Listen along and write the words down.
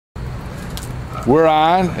We're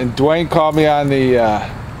on, and Dwayne called me on the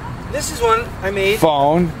this is one I made.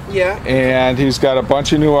 phone. Yeah. And he's got a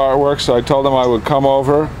bunch of new artwork, so I told him I would come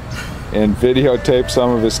over and videotape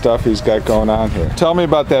some of his stuff he's got going on here. Tell me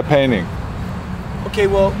about that painting. Okay,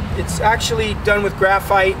 well, it's actually done with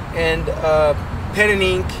graphite and pen and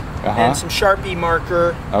ink and some Sharpie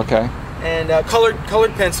marker. Okay. And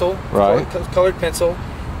colored pencil. Right. Colored pencil.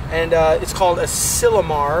 And it's called a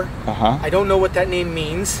Silomar. I don't know what that name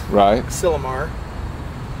means. Right. Silomar.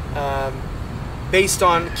 Based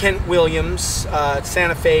on Kent Williams,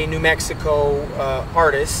 Santa Fe, New Mexico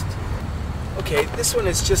artist. Okay, this one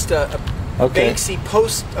is just a Banksy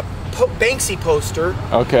poster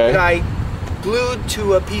that I glued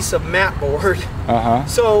to a piece of mat board.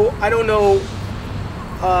 So I don't know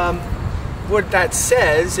what that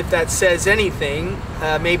says, if that says anything.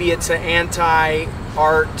 Maybe it's an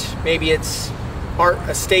anti-art, maybe it's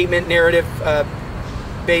a statement narrative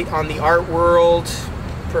based on the art world,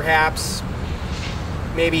 perhaps.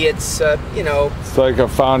 Maybe it's, you know... It's like a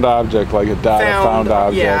found object, like a found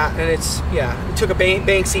object. Yeah, and it's, it took a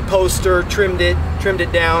Banksy poster, trimmed it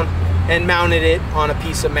down, and mounted it on a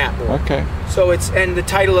piece of mat board. Okay. So it's, and the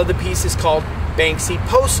title of the piece is called Banksy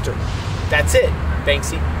Poster. That's it.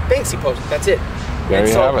 Banksy Poster. That's it. There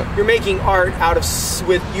you have it. You're making art out of,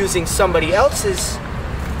 using somebody else's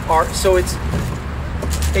art, so it's,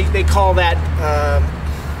 they call that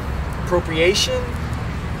appropriation,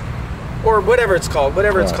 or whatever it's called, but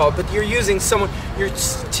you're using you're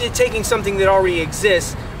taking something that already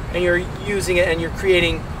exists, and you're using it, and you're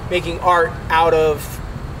making art out of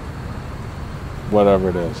whatever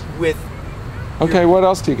it is. Okay, what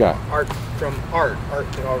else do you got? Art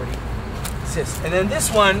that already exists. And then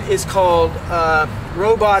this one is called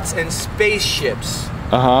Robots and Spaceships.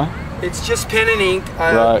 It's just pen and ink,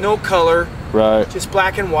 no color, just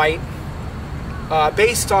black and white.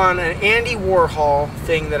 Based on an Andy Warhol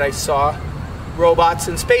thing that I saw, Robots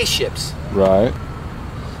and Spaceships. Right.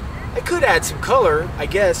 I could add some color, I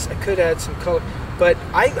guess. I could add some color, but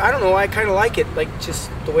I don't know. I kind of like it, like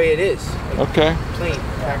just the way it is. Like plain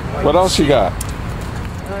black and white. What else you got?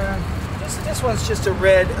 This one's just a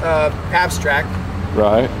red abstract.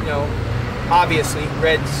 Right. You know, obviously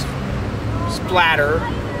red splatter,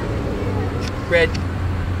 red,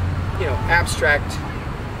 you know, abstract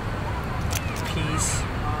piece.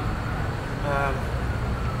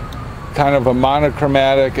 Kind of a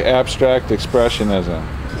monochromatic abstract expressionism.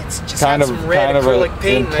 It's just kind of some red acrylic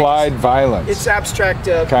paint. Implied violence. It's abstract,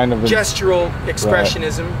 kind of gestural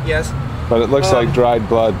expressionism. Yes. But it looks like dried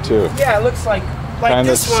blood too. Yeah, it looks like kind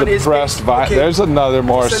this of one is suppressed violence. There's another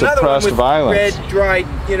more suppressed with violence. Red dried,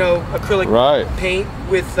 you know, acrylic paint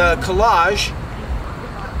with collage.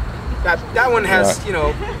 That one has you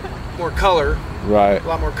know, more color. Right. A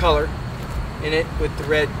lot more color in it with the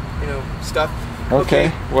red, you know, stuff.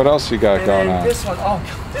 Okay. What else you got going on? This one,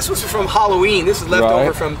 this was from Halloween. This was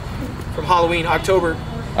leftover from Halloween, October.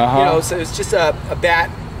 You know, so it was just a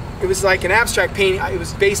bat. It was like an abstract painting. It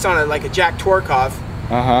was based on like a Jack Torkoff.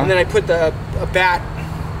 And then I put a bat,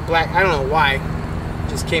 black. I don't know why. It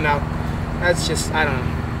just came out. That's just, I don't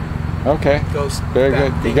know. Okay. Ghost. Very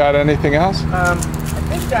good. You got anything else? I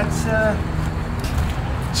think that's.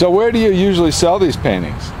 So where do you usually sell these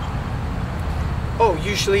paintings? Oh,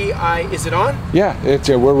 usually is it on? Yeah,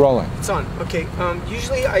 we're rolling. It's on. Okay.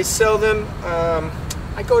 Usually I sell them.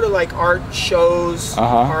 I go to like art shows,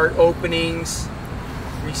 art openings,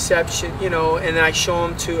 reception, you know, and then I show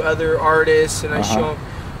them to other artists, and I show them.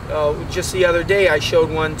 Just the other day, I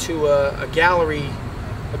showed one to a gallery,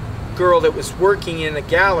 a girl that was working in a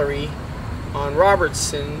gallery on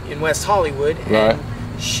Robertson in West Hollywood, and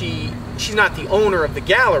she's not the owner of the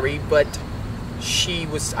gallery, but she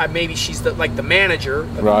was maybe she's like the manager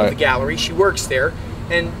of the gallery. She works there,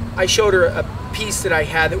 and I showed her a piece that I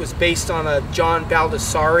had that was based on a John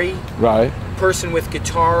Baldessari person with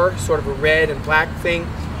guitar, sort of a red and black thing,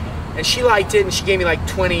 and she liked it, and she gave me like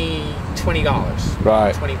 $20,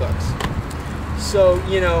 $20. So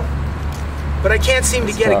you know, but I can't seem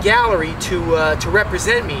to get a gallery to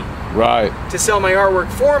represent me, to sell my artwork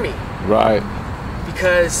for me,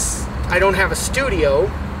 because I don't have a studio.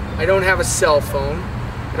 I don't have a cell phone.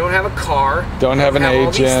 I don't have a car. Don't have an agent.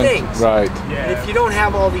 All these things. And if you don't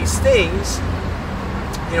have all these things,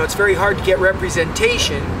 you know, it's very hard to get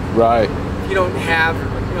representation. If you don't have,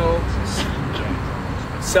 you know,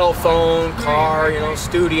 cell phone, car, you know,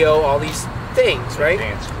 studio, all these things,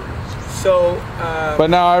 right? So. But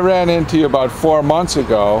now I ran into you about 4 months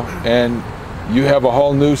ago, and you have a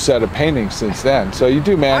whole new set of paintings since then. So you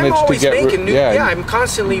do manage to get making new. Yeah, I'm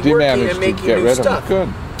constantly working and making new stuff. Good.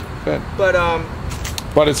 But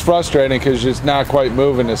But it's frustrating because it's not quite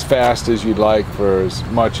moving as fast as you'd like for as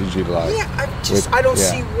much as you'd like. Yeah, I don't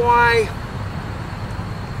see why.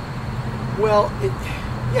 Well,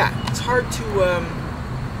 it's hard to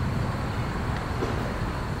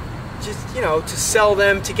just, you know, to sell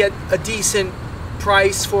them, to get a decent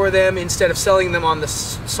price for them instead of selling them on the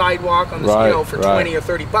sidewalk on the, you know, for 20 or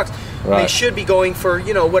 30 bucks. They should be going for,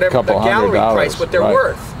 you know, whatever the gallery price, what they're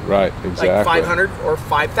worth. Right, exactly. Like 500 or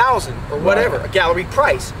 5,000 or whatever, a gallery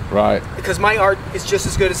price. Right. Because my art is just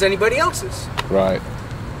as good as anybody else's. Right.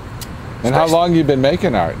 And how long you been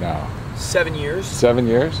making art now? 7 years. 7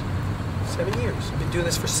 years? 7 years. I've been doing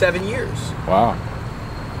this for 7 years. Wow.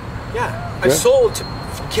 Yeah. I sold to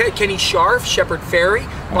Kenny Scharf, Shepherd Ferry,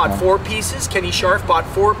 bought 4 pieces. Kenny Scharf bought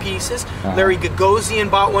 4 pieces. Larry Gagosian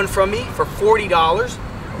bought one from me for $40.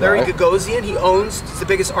 Larry Gagosian, he's the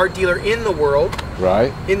biggest art dealer in the world.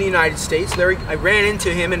 Right. In the United States. I ran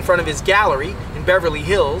into him in front of his gallery in Beverly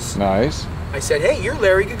Hills. Nice. I said, "Hey, you're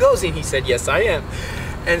Larry Gagosian." He said, "Yes, I am."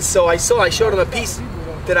 And so I showed him a piece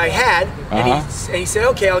that I had, and he said,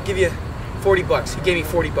 "Okay, I'll give you 40 bucks." He gave me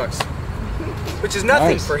 40 bucks. Which is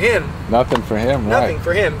nothing for him. Nothing for him, right. Nothing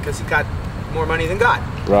for him, because he got more money than God.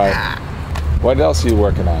 Right. What else are you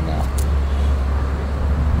working on now?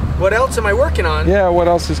 What else am I working on? Yeah, what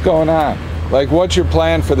else is going on? Like, what's your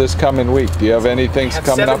plan for this coming week? Do you have anything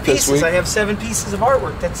coming up this week? I have 7 pieces of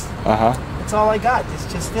artwork. That's all I got. It's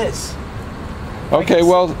just this. Okay,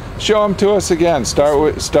 well, show them to us again. Start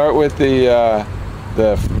with the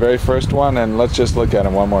very first one, and let's just look at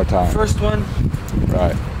them one more time. First one.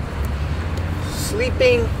 Right.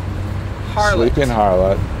 Sleeping Harlot. Sleeping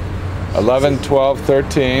Harlot. 11, 12,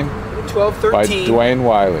 13. 12, 13. By Dwayne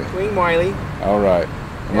Wylie. Dwayne Wylie. All right.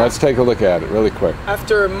 And let's take a look at it really quick.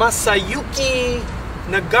 After Masayuki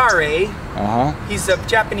Nagare. He's a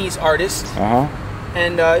Japanese artist.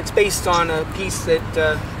 And it's based on a piece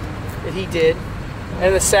that he did.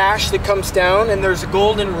 And the sash that comes down, and there's a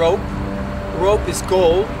golden rope. The rope is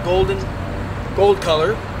gold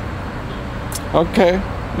color. Okay.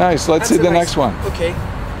 Nice. Let's see the next one. Okay.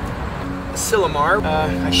 Silomar.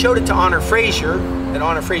 I showed it to Honor Fraser at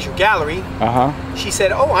Honor Fraser Gallery. She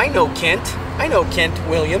said, "Oh, I know Kent. I know Kent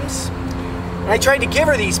Williams." And I tried to give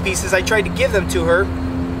her these pieces. I tried to give them to her.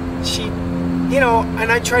 She, you know,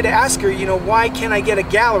 and I tried to ask her, you know, why can't I get a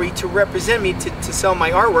gallery to represent me to sell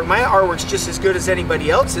my artwork? My artwork's just as good as anybody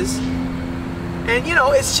else's. And, you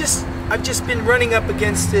know, it's just, I've just been running up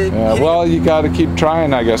against it. Yeah, well, you got to keep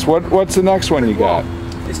trying, I guess. What's the next one you got?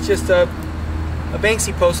 It's just a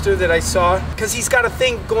Banksy poster that I saw, because he's got a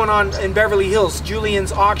thing going on in Beverly Hills,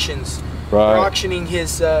 Julian's Auctions. Right. They're auctioning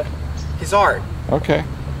his art. Okay.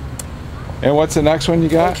 And what's the next one you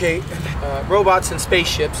got? Okay, robots and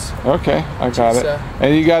spaceships. Okay, I got it.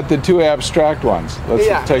 And you got the 2 abstract ones. Let's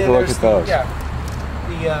take a look at those.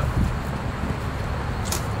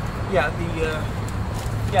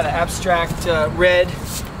 The abstract red,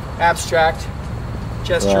 abstract,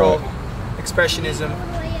 gestural, expressionism.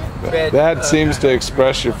 Red, that seems to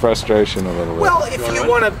express your frustration a little bit. Well, if you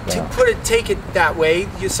want to take it that way,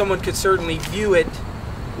 someone could certainly view it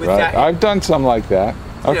with that. I've done some like that.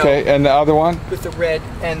 Okay, you know, and the other one? With the red,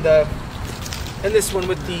 and this one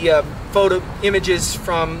with the photo images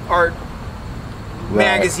from Art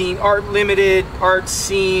Magazine, Art Limited, Art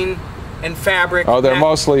Scene, and Fabric. Oh, they're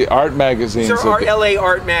mostly art magazines. These are LA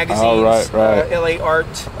art magazines. Oh, right. LA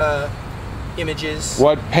art images.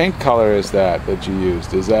 What paint color is that you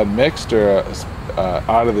used? Is that mixed or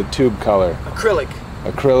out of the tube color? Acrylic.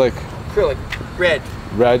 Acrylic. Acrylic. Red.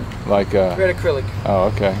 Red, like a... Red acrylic.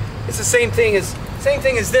 Oh, okay. It's the same thing as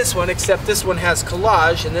this one, except this one has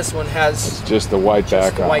collage and this one has... It's just the white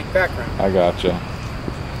background. The white background. I gotcha.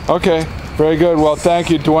 Okay, very good. Well, thank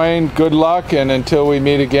you, Dwayne. Good luck, and until we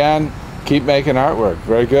meet again, keep making artwork.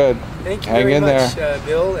 Very good. Thank you very much,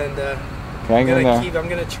 Bill, and hang in there. I'm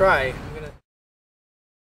going to try.